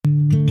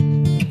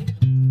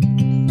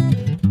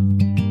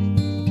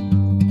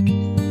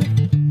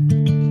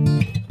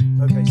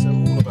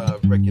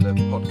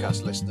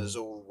listeners,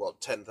 all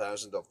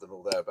 10,000 of them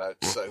or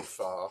thereabouts so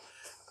far,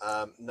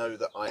 know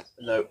that I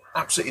know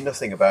absolutely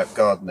nothing about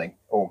gardening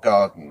or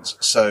gardens.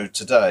 So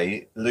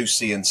today,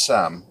 Lucy and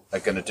Sam are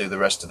going to do the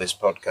rest of this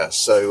podcast.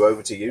 So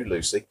over to you,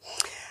 Lucy.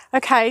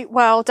 Okay,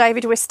 well,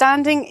 David, we're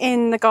standing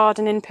in the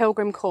garden in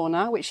Pilgrim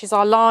Corner, which is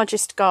our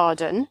largest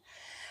garden.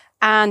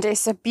 And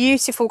it's a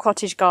beautiful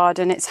cottage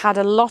garden. It's had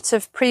a lot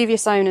of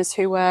previous owners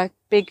who were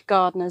big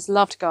gardeners,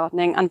 loved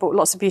gardening, and bought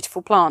lots of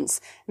beautiful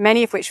plants,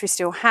 many of which we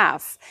still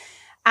have.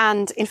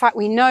 And in fact,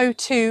 we know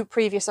 2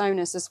 previous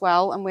owners as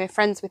well, and we're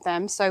friends with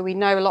them. So we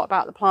know a lot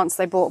about the plants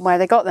they bought and where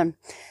they got them.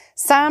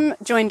 Sam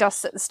joined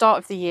us at the start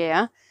of the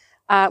year.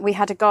 We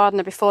had a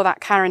gardener before that,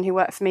 Karen, who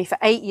worked for me for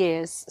 8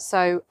 years.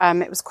 So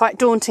it was quite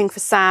daunting for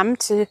Sam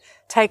to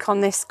take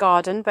on this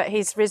garden, but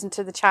he's risen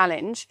to the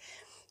challenge.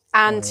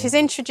 And he's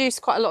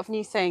introduced quite a lot of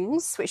new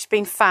things, which has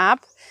been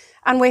fab.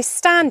 And we're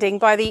standing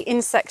by the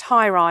insect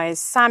high-rise.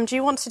 Sam, do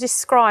you want to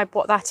describe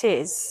what that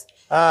is?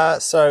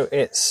 So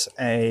it's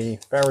a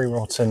very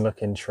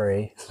rotten-looking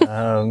tree. It's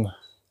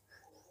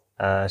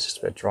just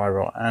a bit dry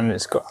rot, and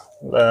it's got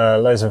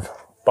loads of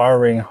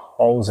burrowing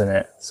holes in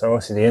it. So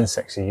obviously the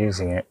insects are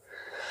using it.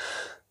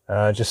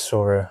 Just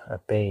saw a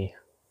bee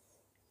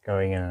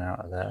going in and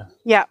out of there.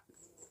 Yeah.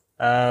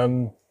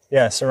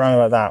 Yeah, so around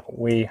about that,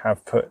 we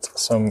have put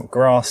some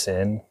grass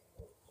in,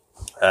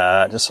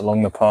 just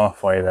along the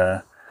pathway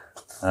there,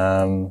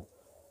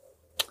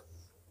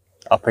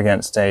 up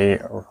against a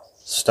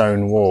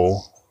stone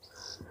wall,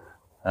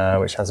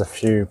 which has a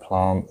few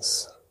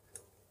plants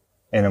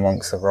in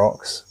amongst the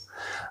rocks.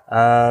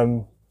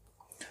 And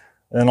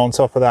then on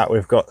top of that,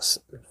 we've got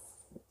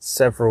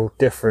several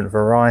different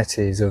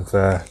varieties of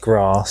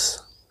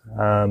grass,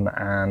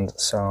 and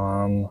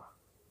some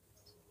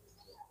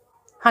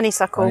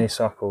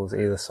honeysuckles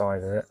either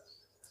side of it.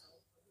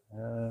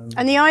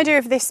 And the idea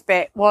of this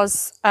bit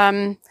was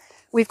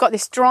we've got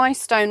this dry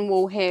stone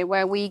wall here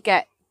where we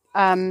get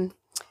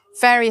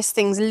various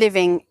things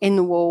living in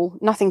the wall,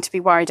 nothing to be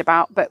worried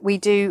about, but we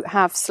do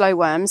have slow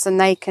worms and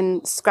they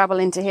can scrabble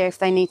into here if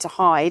they need to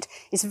hide.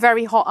 It's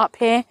very hot up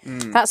here.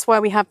 That's why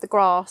we have the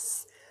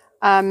grass,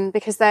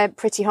 because they're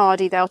pretty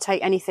hardy. They'll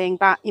take anything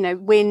back,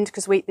 wind,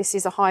 because this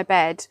is a high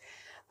bed.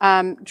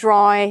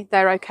 Dry,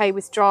 they're okay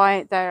with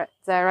dry. They're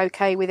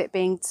okay with it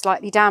being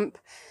slightly damp.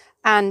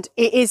 And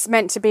it is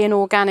meant to be an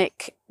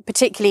organic,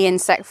 particularly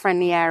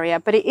insect-friendly area,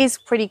 but it is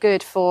pretty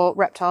good for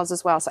reptiles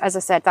as well. So as I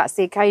said, that's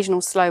the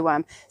occasional slow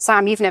worm.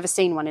 Sam, you've never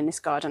seen one in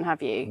this garden,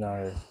 have you?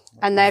 No.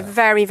 And they're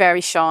very,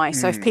 very shy.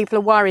 So if people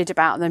are worried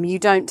about them, you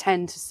don't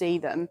tend to see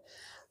them.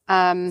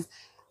 And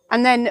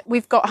then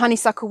we've got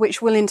honeysuckle,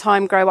 which will in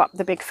time grow up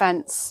the big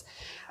fence.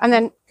 And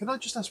then, can I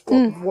just ask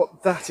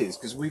what that is?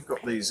 Because we've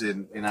got these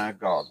in our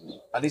garden.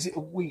 And is it a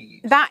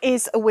weed? That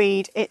is a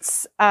weed.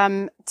 It's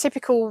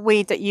typical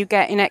weed that you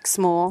get in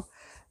Exmoor,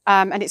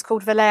 and it's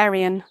called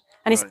valerian.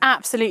 And it's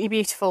absolutely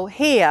beautiful.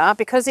 Here,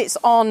 because it's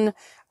on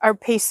a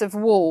piece of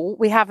wall,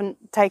 we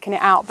haven't taken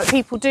it out. But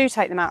people do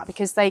take them out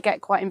because they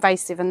get quite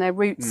invasive and their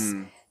roots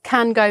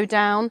can go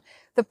down.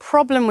 The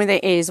problem with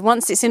it is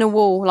once it's in a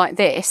wall like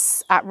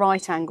this at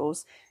right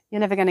angles,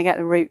 you're never going to get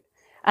the root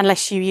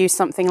unless you use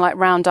something like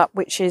Roundup,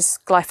 which is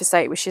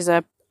glyphosate, which is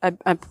a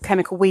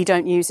chemical we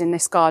don't use in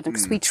this garden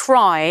because we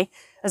try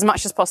as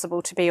much as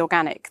possible to be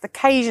organic.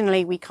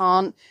 Occasionally we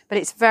can't, but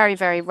it's very,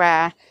 very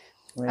rare.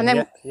 I mean, and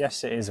then,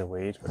 yes, it is a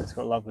weed, but it's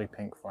got lovely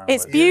pink flowers.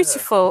 It's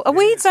beautiful. A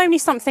weed's only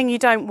something you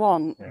don't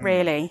want,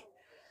 really.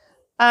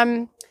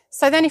 So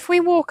then if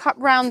we walk up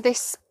round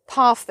this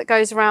path that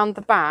goes around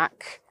the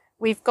back,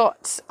 we've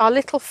got our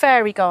little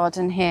fairy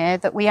garden here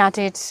that we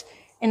added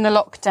in the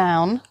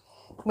lockdown,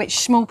 which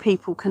small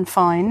people can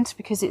find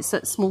because it's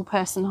at small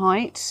person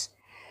height.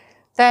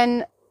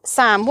 Then,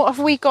 Sam, what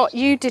have we got?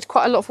 You did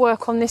quite a lot of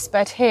work on this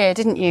bed here,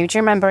 didn't you? Do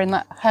you remember in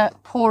that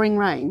pouring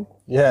rain?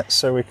 Yeah,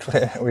 so we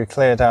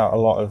cleared out a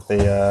lot of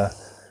the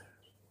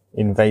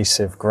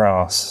invasive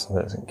grass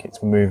that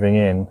keeps moving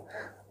in.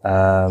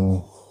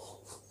 And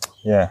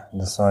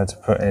decided to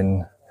put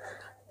in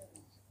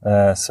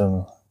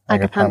some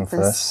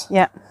agapanthus.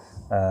 Yeah.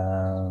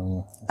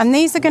 And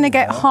these are going to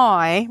get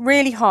high,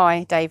 really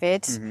high,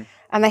 David.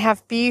 And they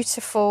have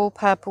beautiful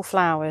purple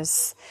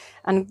flowers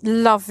and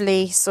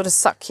lovely sort of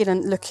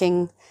succulent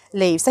looking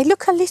leaves. They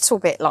look a little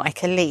bit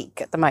like a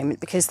leek at the moment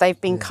because they've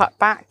been cut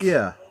back.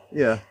 Yeah.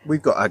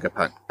 We've got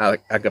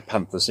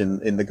agapanthus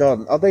in the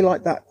garden. Are they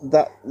like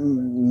that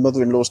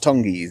mother-in-law's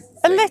tongue-y thing?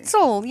 A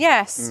little,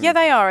 yes. Yeah,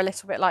 they are a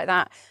little bit like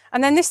that.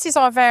 And then this is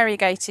our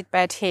variegated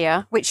bed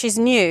here, which is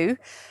new.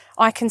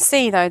 I can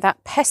see, though,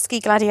 that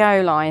pesky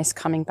gladioli is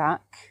coming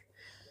back.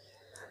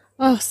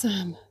 Oh,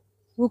 Sam.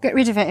 We'll get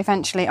rid of it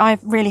eventually. I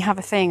really have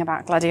a thing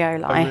about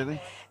gladioli. Oh,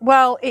 really?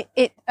 Well,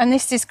 and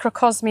this is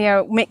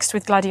crocosmia mixed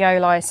with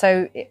gladioli,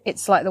 so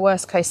it's like the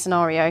worst case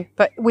scenario.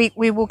 But we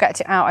will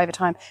get it out over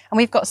time. And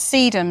we've got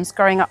sedums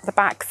growing up the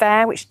back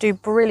there, which do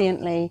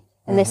brilliantly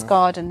in this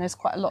garden. There's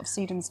quite a lot of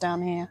sedums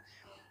down here.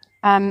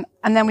 And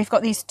then we've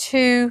got these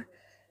 2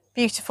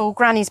 beautiful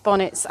granny's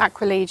bonnets,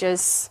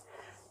 Aquilegias.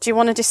 Do you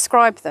want to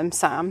describe them,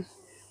 Sam?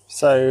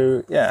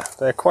 So, yeah,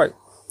 they're quite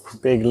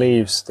big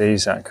leaves,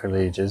 these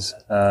acroleges.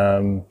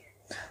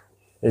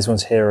 These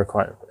ones here are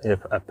quite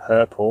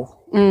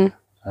purple.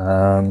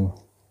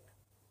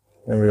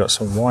 Then we've got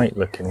some white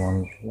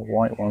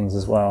ones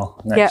as well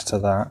next to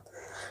that.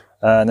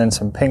 And then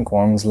some pink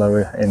ones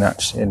lower in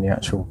the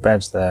actual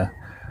beds there,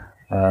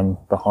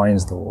 behind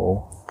the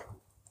wall.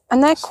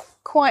 And they're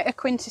quite a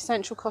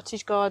quintessential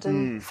cottage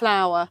garden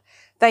flower.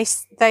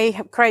 They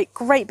create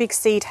great big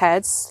seed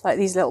heads, like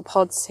these little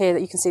pods here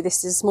that you can see.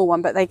 This is a small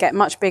one, but they get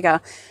much bigger.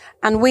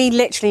 And we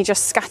literally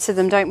just scatter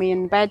them, don't we,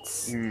 in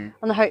beds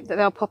on the hope that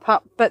they'll pop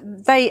up. But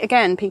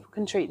people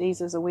can treat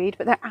these as a weed,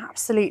 but they're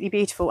absolutely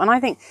beautiful. And I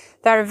think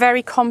they're a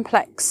very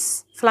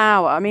complex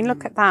flower. I mean,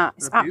 look at that.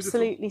 It's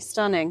absolutely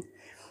stunning.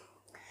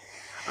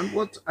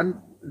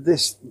 And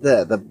this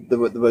there,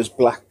 those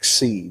black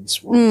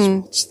seeds,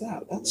 what's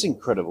that? That's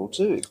incredible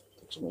too.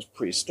 It's almost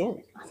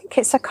prehistoric. I think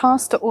it's a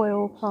castor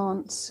oil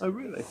plant. Oh,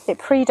 really? It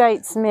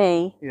predates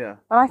me. Yeah.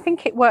 And I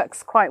think it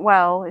works quite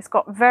well. It's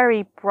got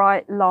very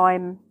bright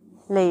lime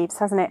leaves,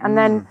 hasn't it? And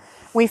then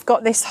we've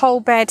got this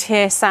whole bed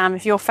here, Sam,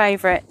 of your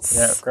favourites.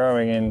 Yeah,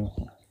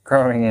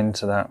 growing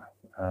into that.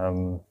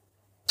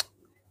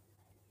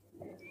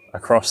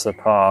 Across the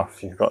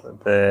path, you've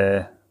got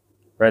the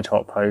red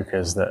hot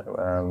pokers that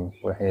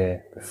were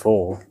here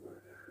before.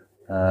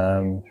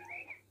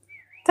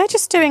 They're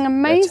just doing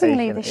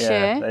amazingly this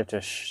year. They're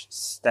just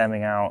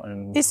stemming out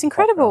and it's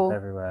incredible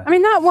everywhere. I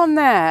mean, that one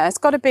there has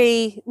got to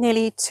be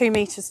nearly 2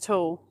 meters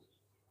tall.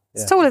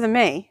 It's taller than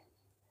me.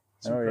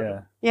 Oh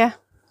yeah. Yeah.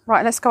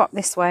 Right, let's go up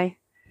this way.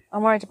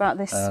 I'm worried about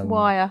this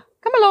wire.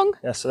 Come along.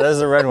 Yeah, so there's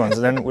the red ones,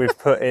 and then we've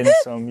put in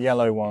some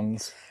yellow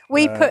ones.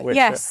 Which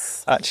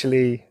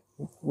Actually,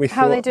 we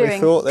How are they doing? We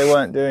thought they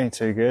weren't doing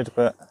too good,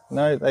 but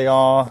no, they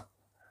are.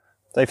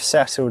 They've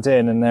settled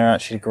in and they're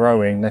actually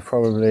growing. They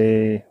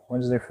probably,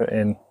 when did they put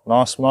in?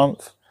 Last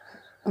month?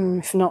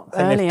 If not I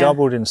think earlier. they've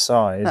doubled in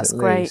size. That's at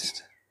great.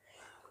 least.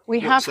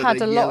 We have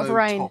had a lot of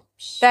rain.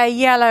 Tops. They're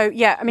yellow.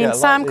 Yeah, I mean, Yeah,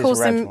 Sam like these calls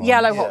red them ones.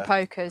 yellow Yeah. hot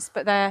pokers,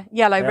 but they're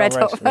yellow They are red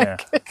hot yeah.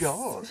 pokers.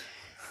 God.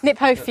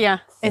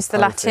 Nymphophia is the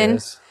Latin.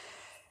 Pokiers.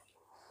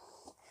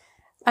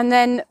 And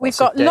then we've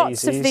Lots of got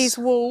lots of daisies. these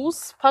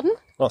walls. Pardon?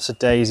 Lots of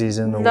daisies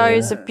in the wall.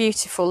 Those are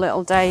beautiful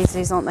little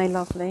daisies, aren't they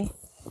lovely?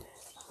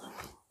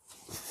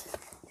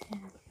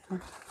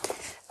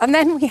 And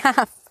then we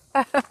have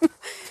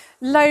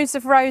loads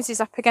of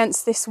roses up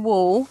against this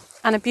wall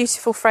and a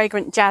beautiful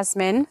fragrant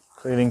jasmine.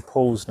 Including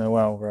Paul's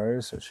Noel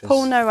rose, which is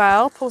Paul's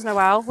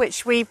Noel,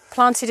 which we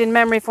planted in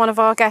memory of one of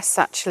our guests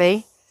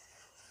actually,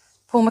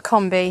 Paul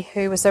McCombie,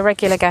 who was a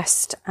regular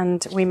guest,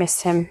 and we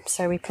miss him,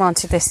 so we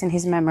planted this in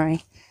his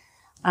memory.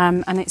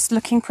 And it's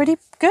looking pretty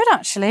good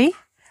actually.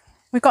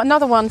 We've got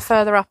another one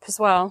further up as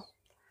well.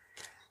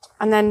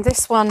 And then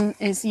this one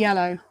is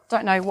yellow.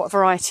 Don't know what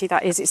variety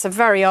that is. It's a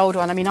very old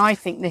one. I mean, I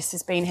think this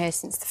has been here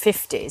since the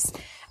 50s.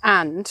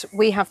 And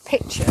we have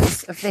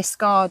pictures of this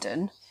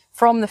garden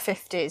from the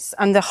 50s.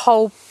 And the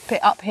whole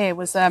bit up here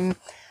was a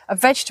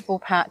vegetable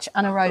patch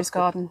and a rose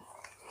garden.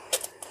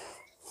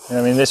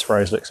 Yeah, I mean, this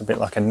rose looks a bit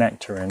like a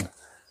nectarine.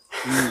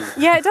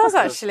 Yeah, it does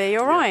actually.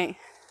 You're right.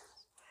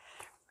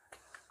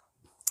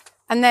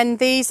 And then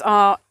these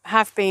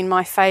have been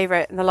my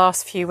favourite in the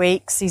last few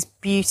weeks. These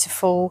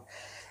beautiful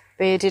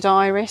bearded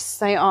iris.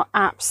 They are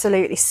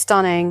absolutely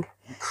stunning.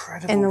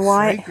 Incredible in the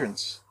white.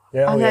 fragrance.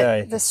 Yeah, And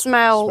yeah. the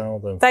smell,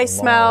 them they from a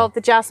smell, mile.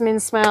 the jasmine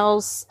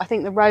smells. I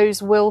think the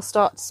rose will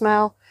start to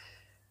smell.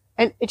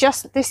 And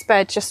this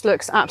bed just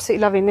looks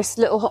absolutely lovely. And this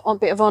little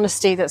bit of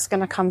honesty that's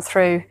going to come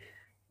through.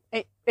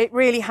 It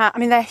really has. I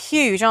mean, they're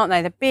huge, aren't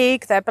they? They're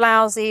big, they're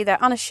blousy,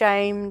 they're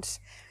unashamed.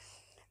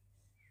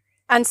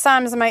 And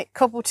Sam's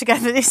cobbled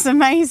together this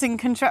amazing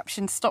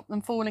contraption to stop them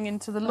falling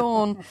into the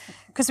lawn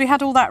because we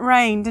had all that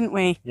rain, didn't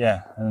we?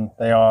 Yeah, and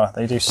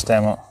they do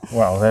stem up.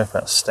 Well, they're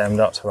about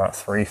stemmed up to about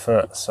 3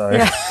 foot, so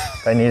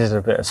they needed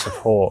a bit of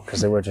support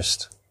because they were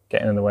just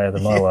getting in the way of the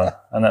mower,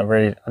 and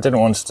I didn't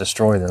want to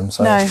destroy them,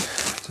 so No.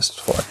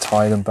 just thought I'd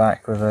tie them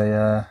back with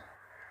a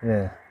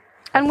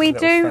And we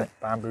do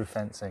bamboo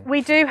fencing.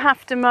 We do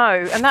have to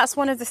mow, and that's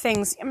one of the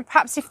things. And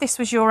perhaps if this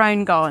was your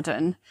own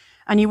garden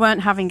and you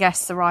weren't having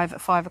guests arrive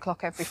at 5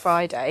 o'clock every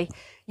Friday,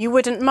 you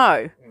wouldn't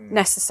mow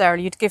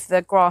necessarily. You'd give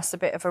the grass a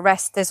bit of a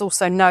rest. There's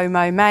also No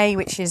Mow May,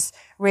 which is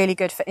really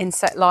good for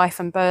insect life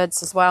and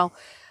birds as well.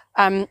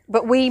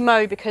 But we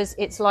mow because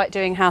it's like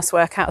doing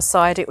housework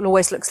outside. It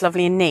always looks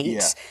lovely and neat.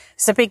 Yeah.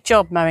 It's a big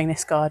job mowing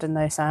this garden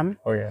though, Sam.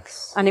 Oh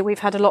yes. And we've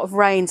had a lot of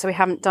rain, so we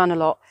haven't done a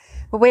lot.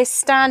 But we're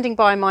standing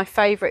by my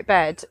favourite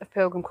bed of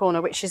Pilgrim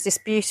Corner, which is this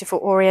beautiful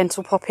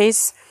oriental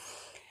poppies.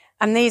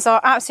 And these are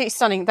absolutely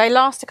stunning. They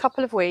last a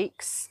couple of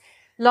weeks.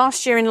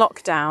 Last year in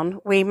lockdown,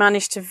 we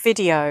managed to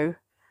video,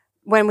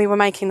 when we were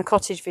making the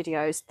cottage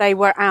videos, they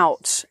were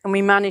out and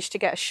we managed to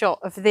get a shot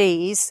of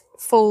these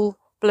full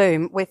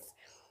bloom with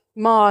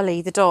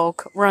Marley, the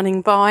dog,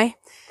 running by.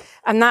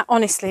 And that,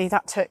 honestly,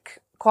 that took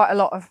quite a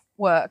lot of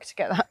work to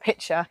get that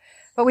picture.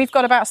 But we've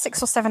got about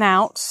 6 or 7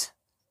 out.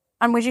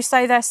 And would you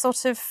say they're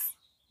sort of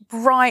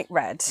bright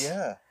red?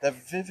 Yeah, they're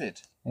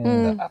vivid.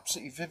 They're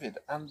absolutely vivid.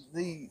 And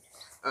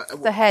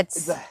The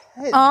heads. The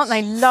heads. Aren't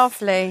they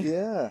lovely?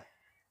 Yeah.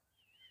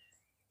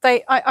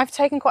 I've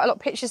taken quite a lot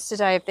of pictures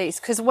today of these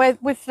because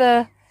with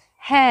the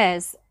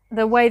hairs,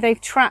 the way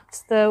they've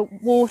trapped the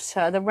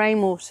water, the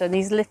rainwater,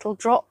 these little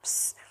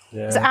drops,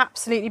 it's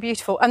absolutely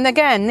beautiful. And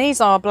again, these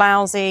are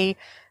blousy,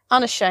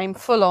 unashamed,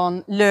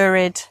 full-on,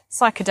 lurid,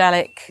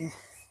 psychedelic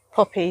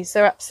poppies.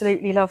 They're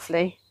absolutely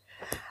lovely.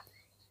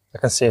 I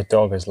can see a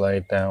dog has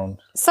laid down.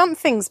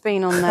 Something's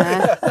been on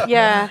there.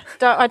 Yeah,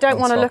 I don't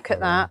want to top look at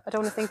of that. I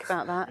don't want to think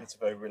about that. It's a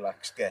very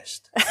relaxed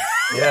guest.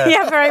 Yeah,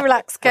 Yeah, very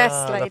relaxed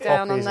guest the lay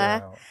down on poppies are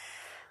there. out.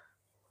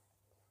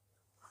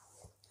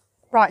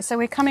 Right, so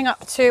we're coming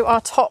up to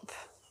our top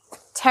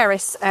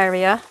terrace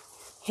area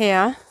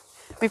here.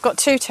 We've got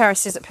 2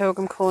 terraces at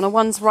Pilgrim Corner.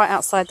 One's right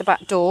outside the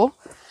back door,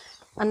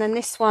 and then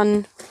this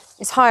one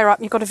is higher up.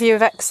 You've got a view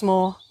of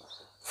Exmoor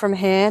from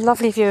here.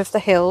 Lovely view of the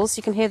hills.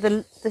 You can hear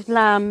the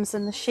lambs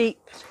and the sheep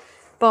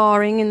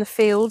barring in the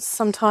fields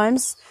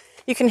sometimes.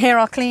 You can hear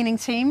our cleaning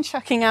team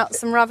chucking out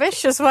some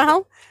rubbish as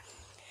well.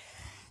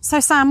 So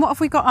Sam, what have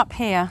we got up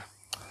here?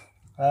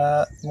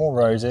 More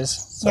roses.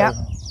 So, Yep.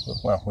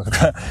 Well,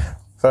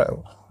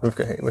 we've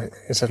got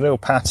it's a little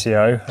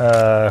patio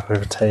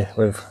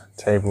with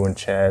table and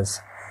chairs,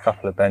 a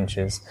couple of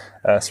benches,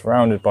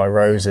 surrounded by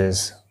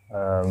roses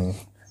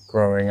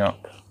growing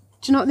up.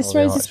 Do you know what this All the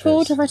rose is called?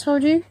 arches. Have I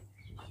told you?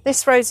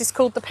 This rose is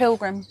called the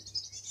Pilgrim,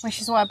 which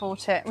is why I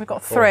bought it. We've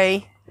got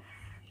 3.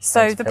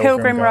 So That's the Pilgrim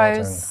Pilgrim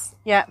Garden. rose,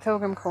 yeah,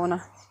 Pilgrim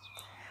Corner.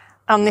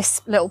 And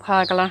this little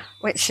pergola,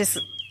 which is,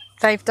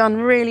 they've done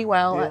really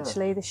well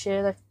actually this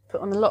year. They've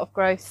put on a lot of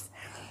growth.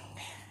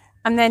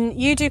 And then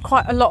you do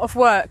quite a lot of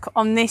work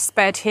on this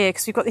bed here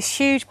because we've got this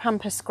huge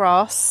pampas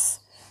grass.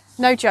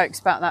 No jokes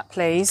about that,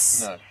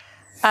 please.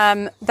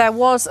 No. There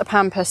was a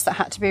pampas that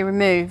had to be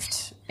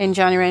removed in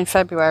January and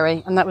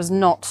February, and that was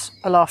not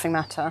a laughing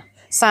matter.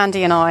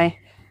 Sandy and I,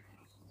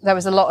 there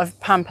was a lot of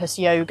pampas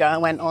yoga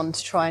went on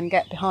to try and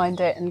get behind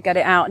it and get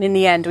it out. And in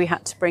the end, we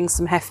had to bring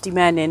some hefty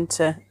men in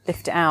to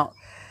lift it out.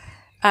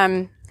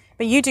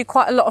 But you do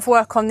quite a lot of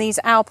work on these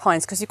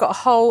alpines because you've got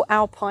a whole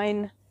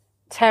alpine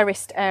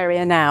terraced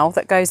area now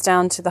that goes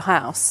down to the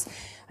house.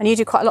 And you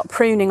do quite a lot of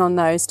pruning on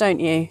those, don't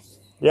you?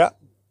 Yeah,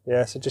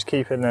 so just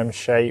keeping them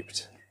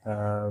shaped.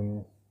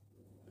 Also,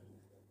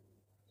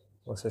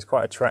 it's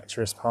quite a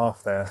treacherous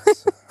path there,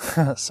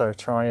 so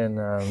try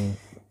and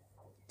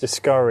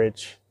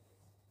discourage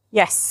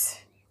Yes.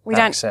 We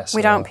access.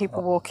 don't want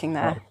people walking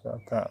there.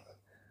 That.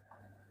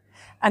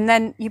 And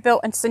then you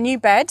built it's a new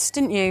bed,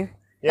 didn't you?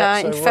 Yeah,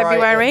 In so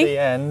February.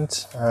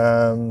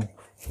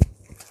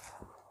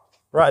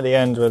 Right at the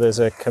end where there's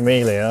a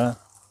camellia.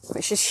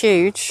 Which is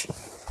huge.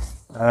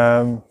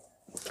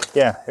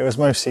 Yeah, it was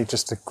mostly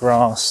just the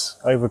grass,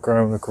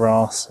 overgrown with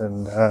grass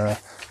and a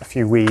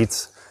few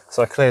weeds.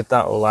 So I cleared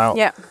that all out.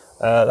 Yeah.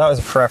 That was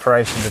a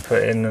preparation to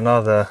put in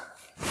another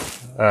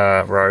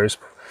rose,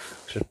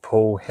 which is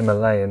Paul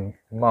Himalayan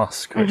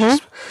Musk, which is,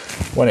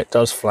 when it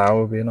does flower,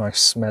 will be a nice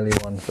smelly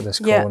one for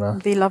this Yeah, corner.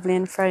 it'd be lovely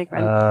and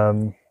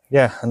fragrant.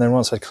 Yeah, and then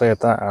once I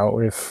cleared that out,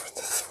 we've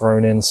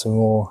thrown in some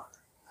more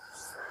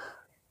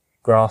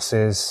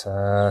grasses,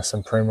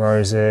 some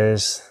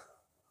primroses.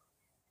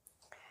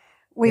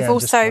 We've just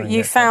also, trying to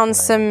you get found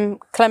decorated. some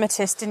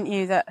clematis, didn't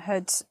you, that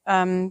had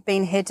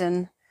been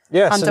hidden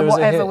Yeah, so under there was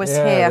whatever was here.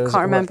 I there's-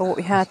 can't remember what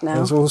we had now.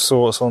 There's all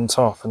sorts on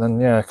top, and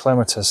then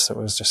clematis that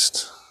was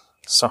just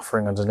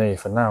suffering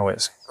underneath, and now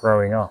it's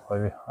growing up.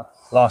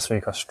 Last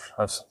week I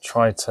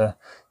tried to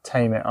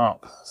tame it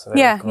up. So that it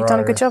Yeah, would you've done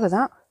a grow. good job of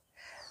that.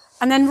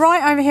 And then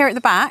right over here at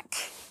the back,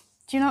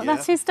 do you know what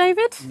that is,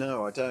 David?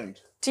 No, I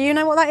don't. Do you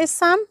know what that is,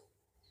 Sam?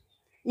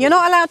 You're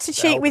not allowed to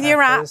cheat with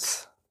your app.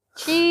 Alpacas.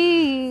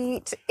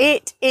 Cheat.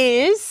 It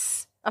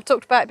is. I've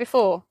talked about it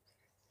before.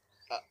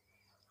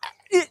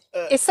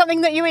 It's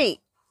something that you eat,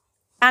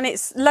 and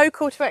it's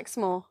local to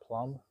Exmoor.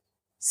 Plum.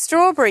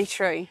 Strawberry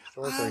tree.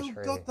 Strawberry Oh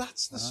tree. God,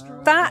 that's the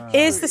strawberry. That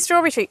is the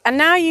strawberry tree, and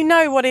now you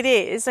know what it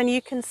is, and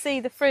you can see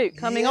the fruit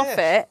coming off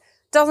Yes. it.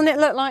 Doesn't it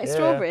look like Yeah,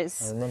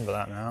 strawberries? I remember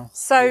that now.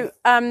 So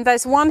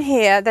there's one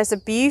here. There's a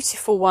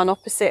beautiful one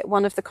opposite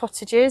one of the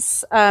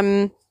cottages.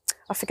 I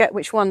forget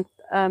which one,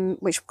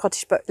 which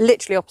cottage, but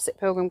literally opposite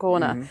Pilgrim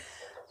Corner.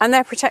 And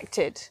they're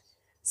protected.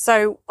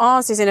 So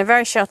ours is in a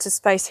very sheltered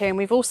space here, and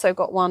we've also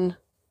got one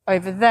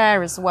over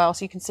there as well.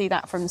 So you can see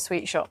that from the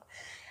sweet shop.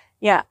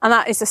 Yeah, and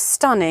that is a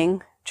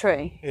stunning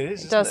tree. It is, It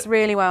isn't does it?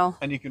 really well.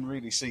 And you can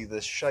really see the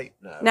shape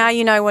now. Now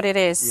you know what it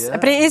is. Yeah.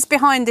 But it is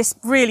behind this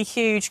really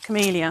huge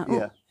camellia. Ooh,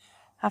 Yeah.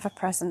 have a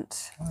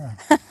present.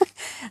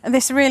 And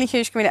this really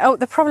huge camellia. Oh,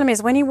 the problem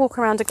is when you walk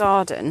around a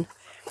garden,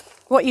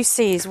 what you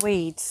see is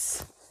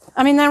weeds.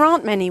 I mean, there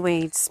aren't many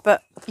weeds,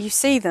 but you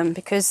see them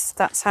because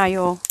that's how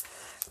your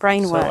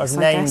brain So works. I've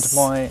I named guess.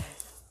 my.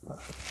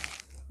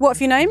 What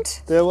have you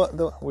named? We were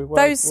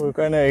Those-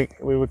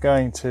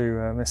 going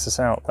to miss this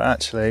out, but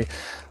actually,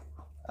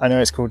 I know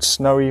it's called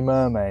Snowy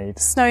Mermaid.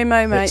 Snowy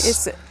mermaid.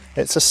 It's- Is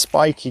It's a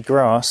spiky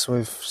grass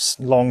with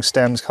long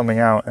stems coming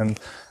out and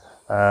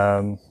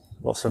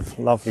lots of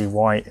lovely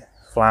white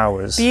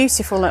flowers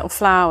Beautiful little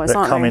flowers, that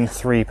aren't come they? in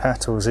 3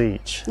 petals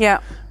each. Yeah.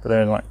 But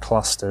they're in like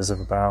clusters of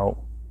about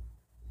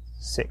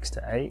 6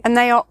 to 8. And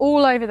they are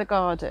all over the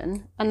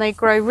garden and they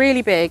grow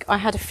really big. I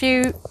had a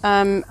few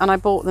and I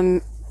bought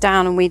them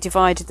down and we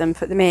divided them,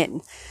 put them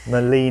in.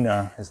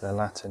 Melina is their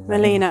Latin name.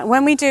 Melina.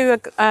 When we do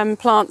a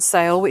plant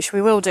sale, which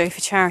we will do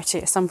for charity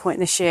at some point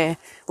this year,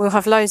 we'll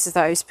have loads of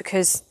those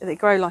because they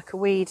grow like a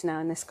weed now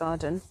in this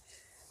garden.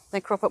 They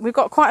crop up. We've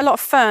got quite a lot of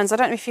ferns. I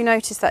don't know if you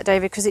noticed that,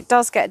 David, because it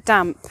does get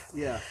damp.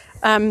 Yeah.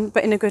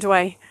 But in a good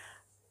way.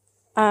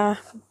 And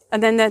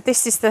then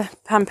this is the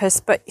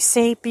pampas. But you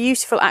see,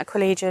 beautiful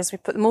aquiledias. We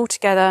put them all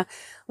together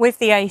with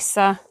the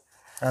Acer.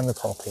 And the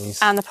poppies.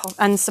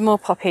 And some more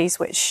poppies,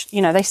 which,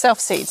 you know, they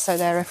self-seed, so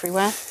they're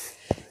everywhere.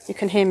 You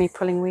can hear me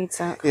pulling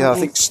weeds out. Yeah, can't I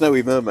you? think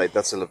Snowy Mermaid,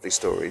 that's a lovely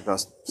story.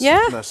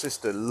 My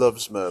sister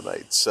loves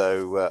mermaids,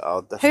 so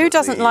I'll definitely... Who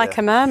doesn't like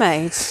a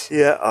mermaid?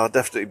 Yeah, I'll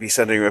definitely be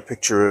sending her a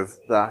picture of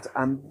that.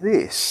 And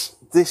this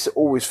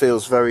always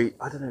feels very,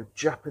 I don't know,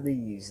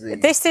 Japanese.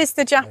 This is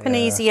the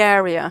Japanese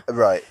area.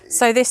 Right.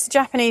 So this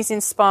Japanese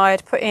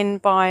inspired, put in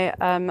by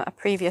a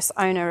previous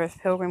owner of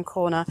Pilgrim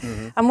Corner.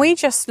 Mm-hmm. And we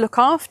just look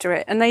after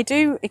it and they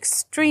do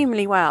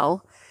extremely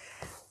well.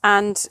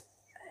 And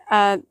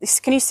can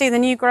you see the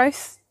new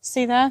growth?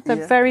 See there? The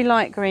very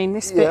light green.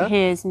 This bit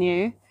here is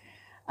new.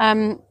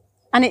 And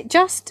it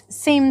just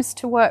seems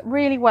to work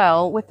really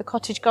well with the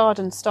cottage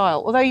garden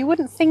style, although you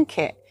wouldn't think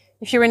it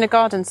if you're in a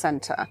garden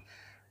centre.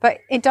 But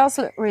it does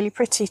look really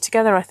pretty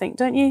together, I think,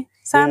 don't you,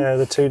 Sam? Yeah,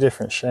 the 2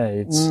 different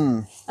shades.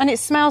 And it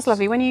smells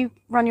lovely when you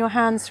run your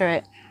hands through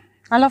it.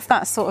 I love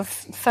that sort of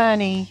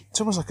ferny...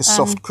 It's almost like a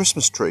soft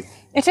Christmas tree.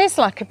 It is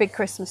like a big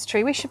Christmas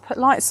tree. We should put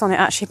lights on it,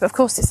 actually, but of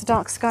course it's a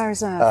dark sky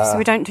reserve, so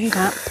we don't do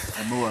that.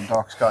 And more on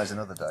dark skies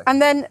another day.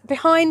 And then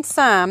behind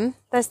Sam,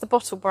 there's the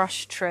bottle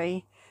brush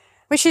tree,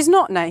 which is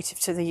not native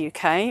to the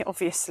UK,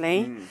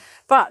 obviously.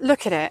 But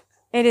look at it.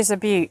 It is a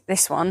beaut,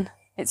 this one.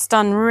 It's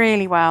done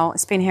really well.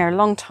 It's been here a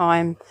long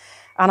time.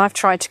 And I've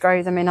tried to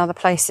grow them in other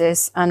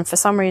places. And for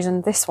some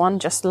reason, this one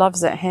just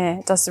loves it here.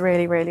 It does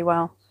really, really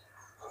well.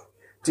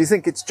 Do you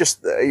think it's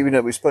just,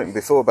 we've spoken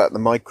before about the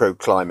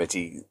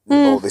microclimate,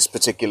 or this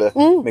particular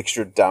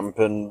mixture of damp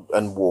and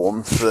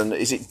warmth, and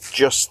is it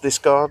just this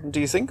garden,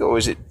 do you think, or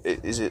is it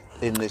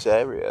in this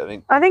area? I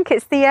mean, I think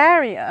it's the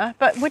area,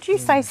 but would you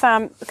say,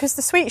 Sam, because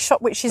the sweet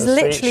shop, which is The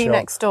sweet literally shop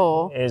next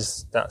door,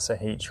 that's a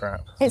heat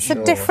trap. it's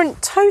a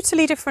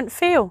totally different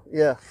feel.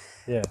 yeah.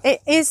 Yeah. It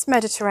is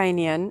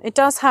Mediterranean. It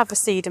does have a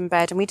sedum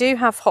bed, and we do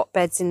have hot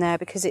beds in there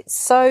because it's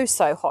so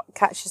hot, it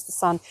catches the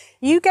sun.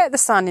 You get the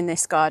sun in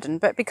this garden,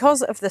 but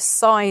because of the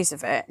size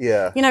of it,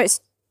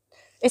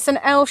 it's an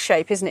L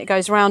shape, isn't it? It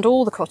goes around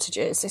all the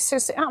cottages. It's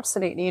just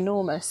absolutely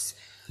enormous.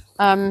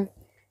 And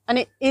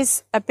it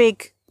is a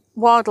big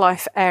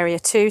wildlife area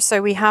too.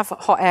 So we have a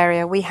hot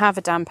area, we have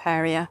a damp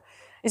area.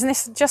 Isn't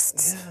this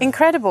just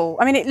incredible?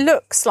 I mean, it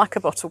looks like a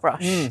bottle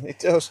brush. It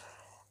does.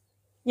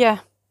 Yeah.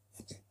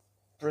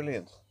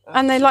 Brilliant.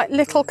 And they're like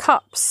little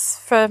cups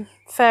for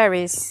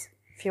fairies,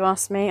 if you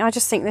ask me. I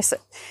just think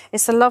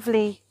it's a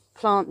lovely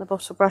plant, the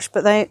bottle brush,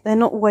 but they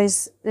don't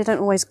always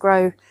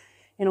grow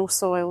in all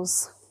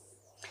soils.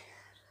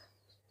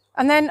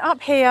 And then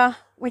up here,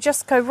 we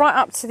just go right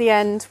up to the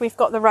end. We've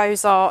got the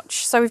rose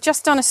arch. So we've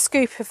just done a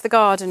scoop of the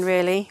garden,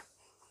 really,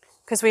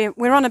 because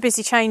we're on a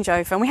busy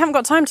changeover and we haven't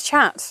got time to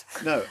chat.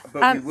 No,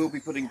 but we will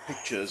be putting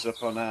pictures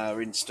up on our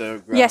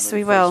Instagram. Yes, and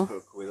we will.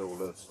 Facebook with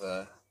all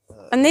of.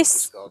 And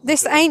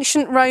this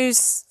ancient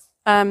rose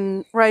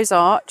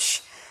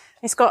arch,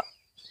 it's got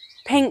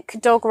pink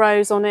dog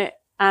rose on it,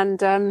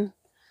 and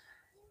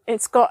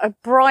it's got a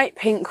bright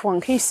pink one.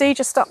 Can you see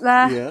just up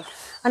there? Yeah.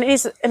 And it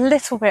is a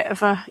little bit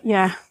of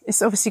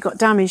it's obviously got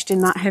damaged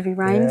in that heavy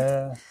rain.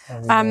 Yeah.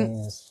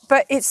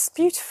 But it's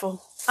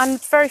beautiful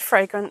and very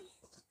fragrant.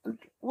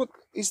 What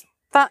is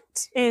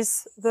That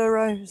is the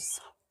rose.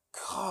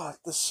 God?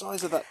 The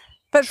size of that.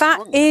 But that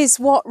trunk. is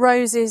what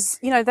roses,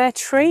 they're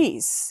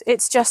trees.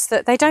 It's just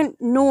that they don't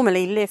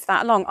normally live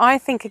that long. I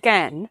think,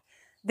 again,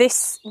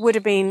 this would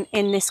have been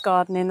in this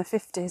garden in the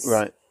 50s.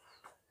 Right.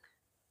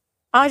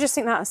 I just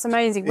think that's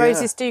amazing. Yeah.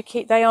 Roses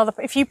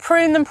if you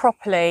prune them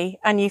properly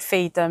and you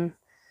feed them.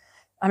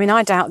 I mean,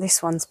 I doubt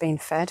this one's been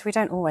fed. We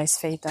don't always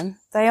feed them.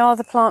 They are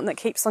the plant that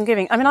keeps on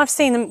giving. I mean, I've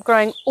seen them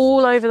growing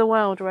all over the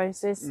world,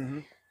 roses. Mm-hmm.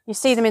 You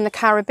see them in the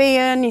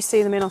Caribbean, you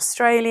see them in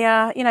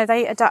Australia.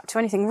 They adapt to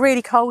anything.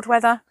 Really cold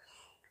weather.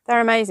 They're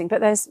amazing,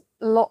 but there's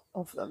a lot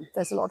of them.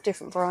 There's a lot of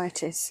different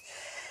varieties.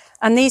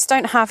 And these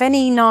don't have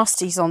any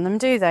nasties on them,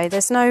 do they?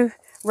 There's no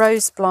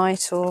rose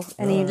blight or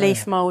any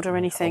leaf mould or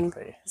anything.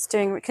 It's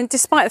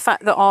despite the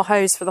fact that our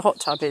hose for the hot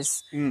tub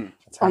is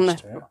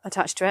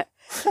attached to it.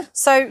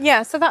 So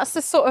that's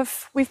the sort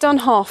of, we've done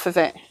half of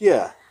it.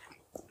 Yeah,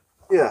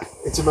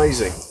 it's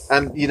amazing.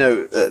 And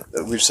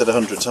we've said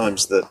 100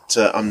 times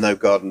that I'm no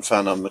garden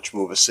fan. I'm much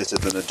more of a sitter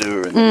than a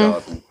doer in the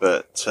garden.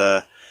 But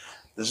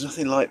there's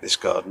nothing like this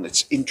garden.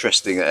 It's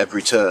interesting at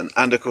every turn.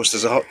 And of course,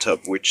 there's a hot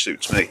tub, which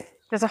suits me.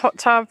 There's a hot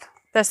tub.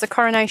 There's the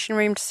coronation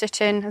room to sit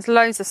in. There's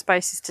loads of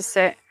spaces to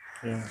sit.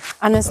 Yeah.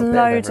 And there's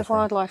loads of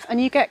wildlife. And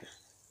you get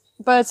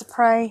birds of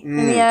prey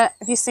in the air.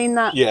 Have you seen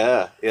that?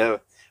 Yeah, yeah.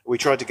 We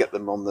tried to get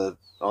them on the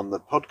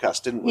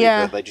podcast, didn't we?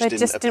 Yeah, But they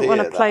just didn't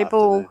want to appear play that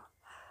ball.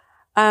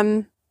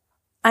 afternoon.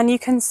 And you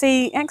can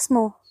see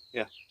Exmoor.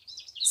 Yeah.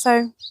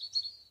 So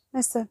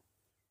there's the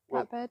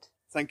Well, flatbed.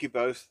 Thank you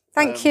both.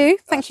 Thank you. I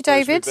Thank you,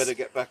 suppose David. We better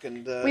get back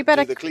and We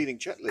better do the cleaning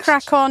checklist.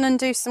 Crack on and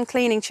do some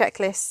cleaning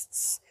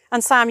checklists.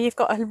 And Sam, you've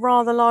got a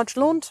rather large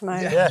lawn to mow.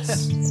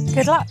 Yes.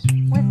 Good luck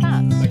with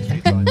that. Thanks for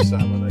your time,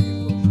 Sam. I know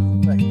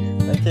you've got...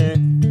 Thank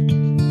you.